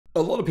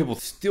A lot of people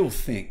still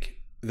think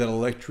that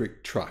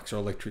electric trucks or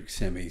electric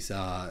semis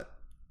are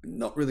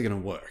not really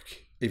going to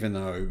work, even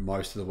though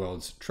most of the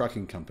world's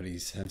trucking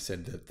companies have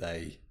said that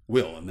they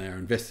will and they're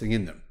investing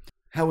in them.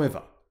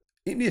 However,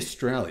 in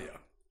Australia,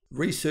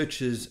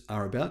 researchers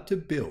are about to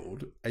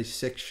build a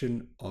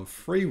section of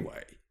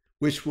freeway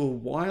which will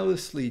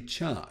wirelessly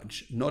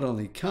charge not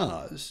only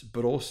cars,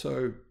 but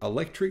also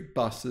electric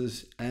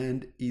buses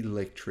and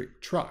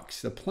electric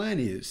trucks. The plan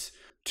is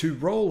to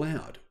roll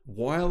out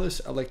wireless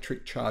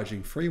electric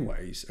charging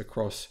freeways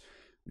across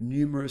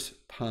numerous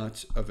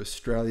parts of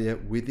Australia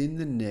within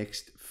the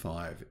next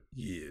 5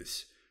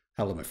 years.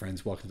 Hello, my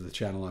friends. Welcome to the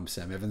channel. I'm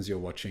Sam Evans. You're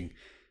watching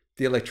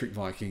the Electric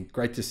Viking.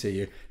 Great to see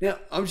you. Now,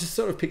 I'm just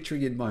sort of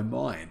picturing in my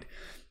mind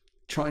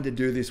trying to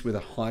do this with a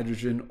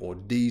hydrogen or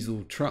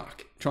diesel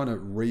truck, trying to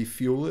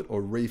refuel it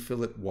or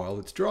refill it while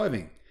it's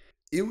driving.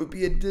 It would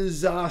be a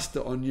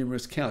disaster on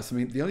numerous counts. I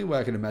mean, the only way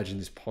I can imagine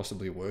this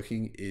possibly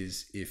working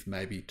is if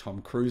maybe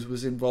Tom Cruise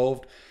was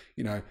involved.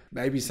 You know,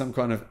 maybe some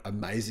kind of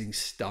amazing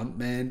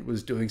stuntman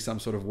was doing some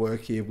sort of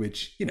work here,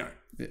 which, you know,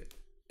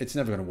 it's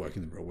never going to work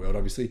in the real world,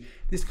 obviously.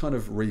 This kind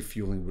of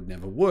refueling would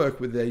never work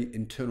with a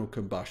internal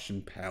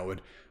combustion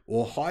powered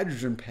or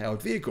hydrogen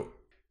powered vehicle.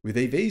 With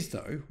EVs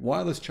though,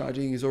 wireless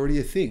charging is already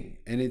a thing,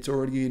 and it's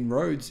already in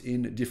roads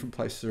in different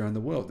places around the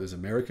world. There's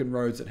American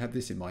roads that have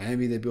this. In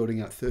Miami, they're building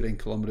out 13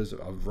 kilometers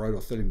of road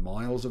or 13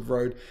 miles of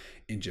road.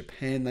 In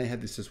Japan, they have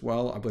this as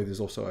well. I believe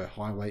there's also a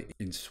highway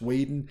in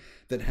Sweden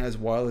that has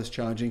wireless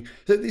charging.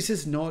 So this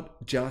is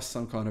not just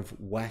some kind of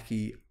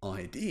wacky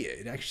idea.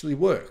 It actually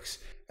works.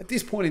 At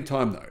this point in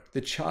time though,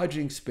 the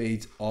charging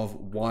speeds of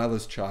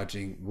wireless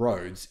charging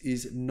roads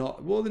is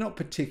not, well, they're not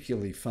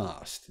particularly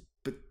fast,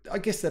 but I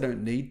guess they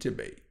don't need to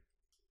be.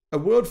 A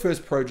world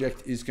first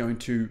project is going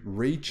to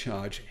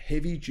recharge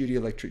heavy duty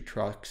electric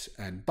trucks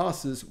and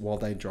buses while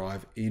they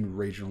drive in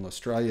regional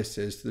Australia,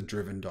 says the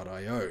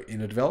driven.io,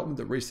 in a development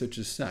that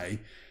researchers say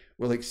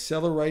will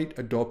accelerate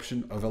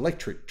adoption of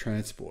electric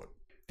transport.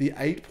 The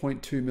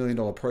 $8.2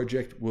 million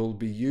project will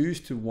be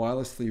used to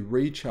wirelessly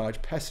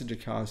recharge passenger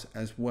cars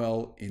as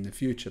well in the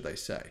future, they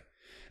say.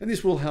 And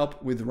this will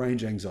help with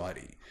range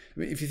anxiety. I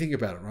mean, if you think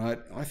about it, right,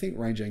 I think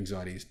range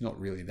anxiety is not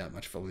really that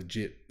much of a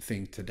legit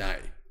thing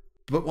today.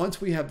 But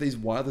once we have these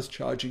wireless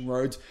charging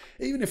roads,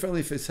 even if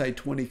only for say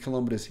 20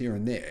 kilometers here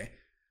and there,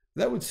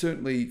 that would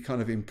certainly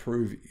kind of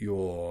improve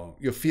your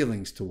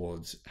feelings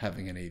towards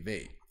having an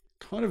EV.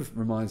 Kind of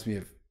reminds me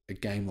of a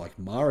game like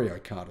Mario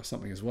Kart or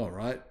something as well,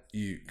 right?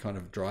 You kind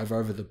of drive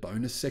over the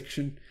bonus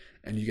section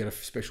and you get a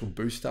special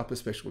boost up, a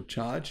special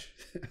charge.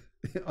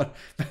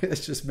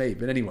 That's just me.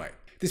 But anyway,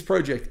 this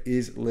project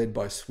is led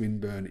by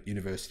Swinburne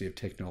University of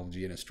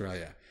Technology in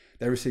Australia.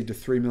 They received a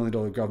 $3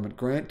 million government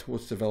grant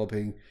towards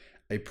developing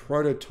a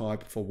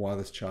prototype for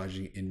wireless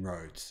charging in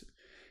roads.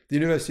 The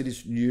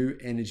university's New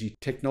Energy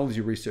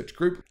Technology Research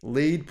Group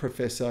lead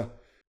professor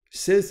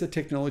says the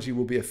technology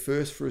will be a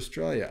first for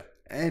Australia,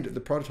 and the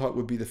prototype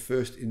would be the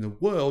first in the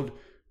world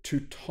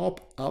to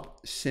top up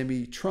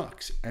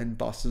semi-trucks and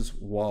buses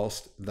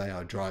whilst they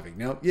are driving.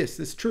 Now, yes,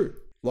 that's true.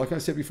 Like I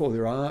said before,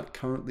 there are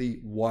currently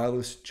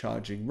wireless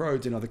charging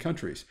roads in other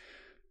countries,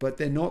 but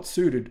they're not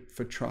suited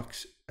for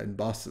trucks and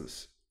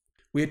buses.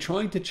 We are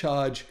trying to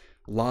charge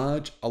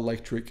large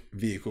electric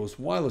vehicles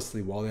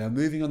wirelessly while they are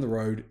moving on the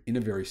road in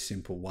a very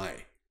simple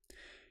way.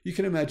 You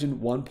can imagine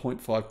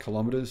 1.5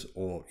 kilometers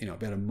or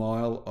about a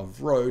mile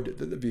of road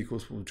that the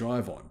vehicles will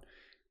drive on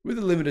with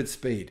a limited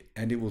speed,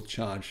 and it will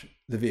charge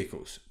the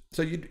vehicles.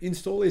 So you'd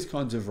install these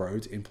kinds of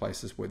roads in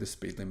places where the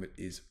speed limit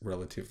is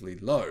relatively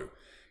low,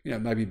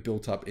 maybe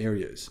built up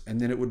areas, and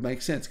then it would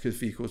make sense because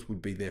vehicles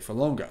would be there for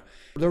longer.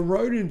 The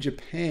road in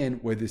Japan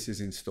where this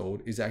is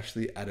installed is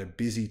actually at a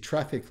busy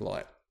traffic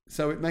light.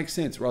 So it makes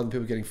sense. Rather than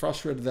people getting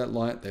frustrated at that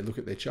light, they look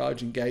at their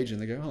charging gauge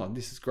and they go, oh,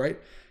 this is great.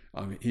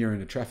 I'm here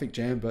in a traffic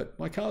jam, but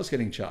my car's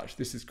getting charged.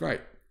 This is great.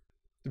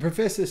 The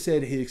professor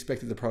said he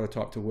expected the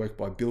prototype to work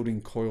by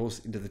building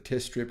coils into the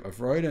test strip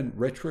of road and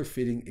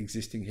retrofitting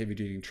existing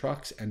heavy-duty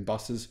trucks and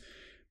buses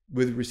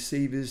with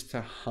receivers to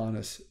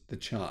harness the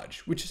charge,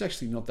 which is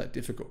actually not that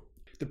difficult.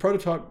 The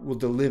prototype will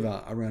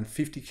deliver around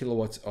 50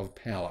 kilowatts of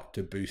power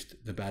to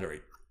boost the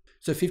battery.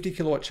 So 50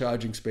 kilowatt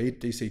charging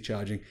speed, DC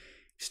charging,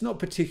 it's not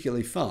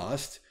particularly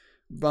fast,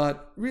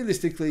 but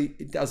realistically,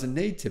 it doesn't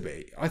need to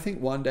be. I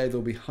think one day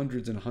there'll be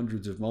hundreds and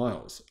hundreds of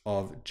miles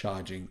of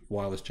charging,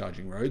 wireless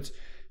charging roads.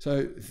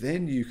 So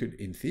then you could,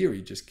 in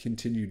theory, just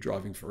continue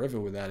driving forever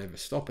without ever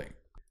stopping.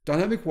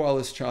 Dynamic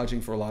wireless charging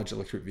for large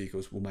electric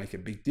vehicles will make a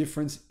big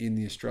difference in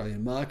the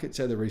Australian market,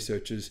 say the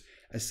researchers,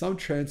 as some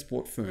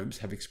transport firms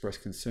have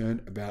expressed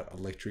concern about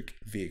electric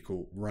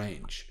vehicle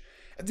range.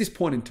 At this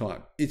point in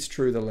time, it's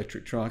true that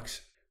electric trucks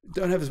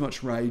don't have as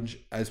much range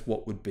as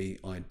what would be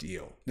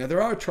ideal. Now,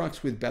 there are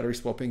trucks with battery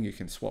swapping. You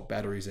can swap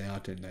batteries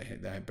out, and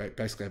they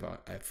basically have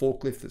a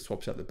forklift that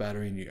swaps out the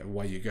battery, and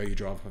away you go, you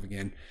drive off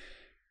again.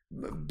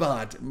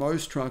 But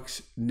most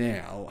trucks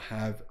now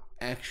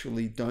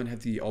don't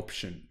have the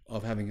option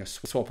of having a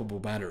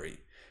swappable battery.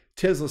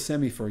 Tesla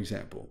Semi, for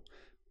example.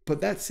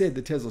 But that said,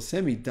 the Tesla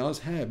Semi does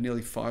have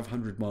nearly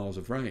 500 miles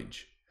of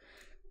range.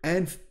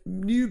 And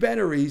new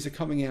batteries are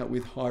coming out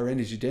with higher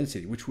energy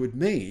density, which would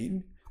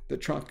mean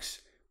that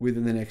trucks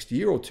within the next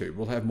year or two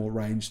will have more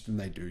range than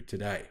they do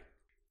today.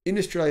 In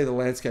Australia, the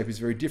landscape is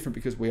very different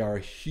because we are a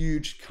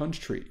huge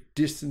country.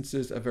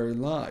 Distances are very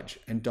large,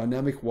 and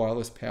dynamic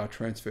wireless power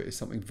transfer is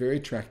something very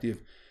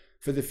attractive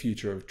for the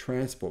future of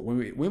transport.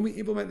 When we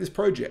implement this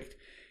project,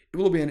 it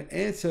will be an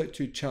answer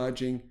to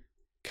charging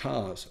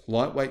cars,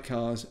 lightweight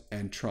cars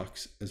and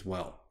trucks as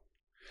well.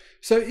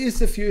 So is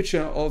the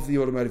future of the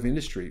automotive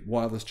industry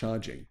wireless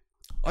charging?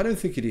 I don't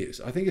think it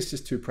is. I think it's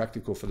just too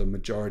practical for the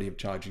majority of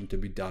charging to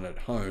be done at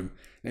home.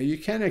 Now, you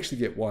can actually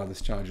get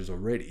wireless chargers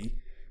already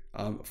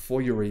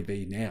for your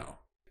EV now,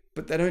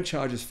 but they don't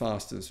charge as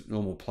fast as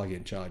normal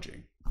plug-in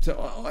charging.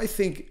 So I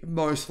think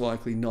most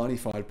likely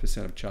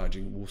 95% of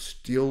charging will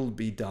still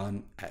be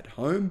done at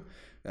home,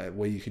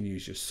 where you can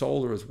use your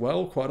solar as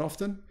well quite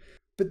often.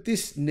 But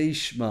this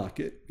niche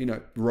market,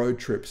 road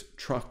trips,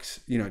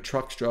 trucks,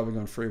 trucks driving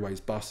on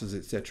freeways, buses,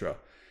 etc.,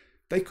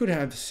 they could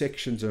have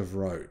sections of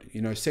road,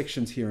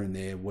 sections here and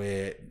there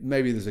where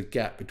maybe there's a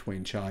gap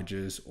between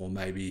charges, or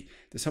maybe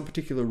there's some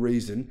particular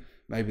reason.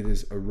 Maybe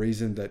there's a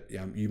reason that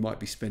you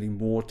might be spending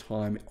more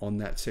time on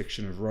that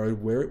section of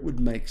road where it would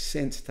make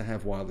sense to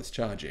have wireless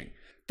charging.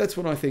 That's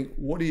what I think.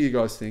 What do you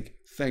guys think?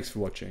 Thanks for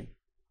watching.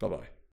 Bye-bye.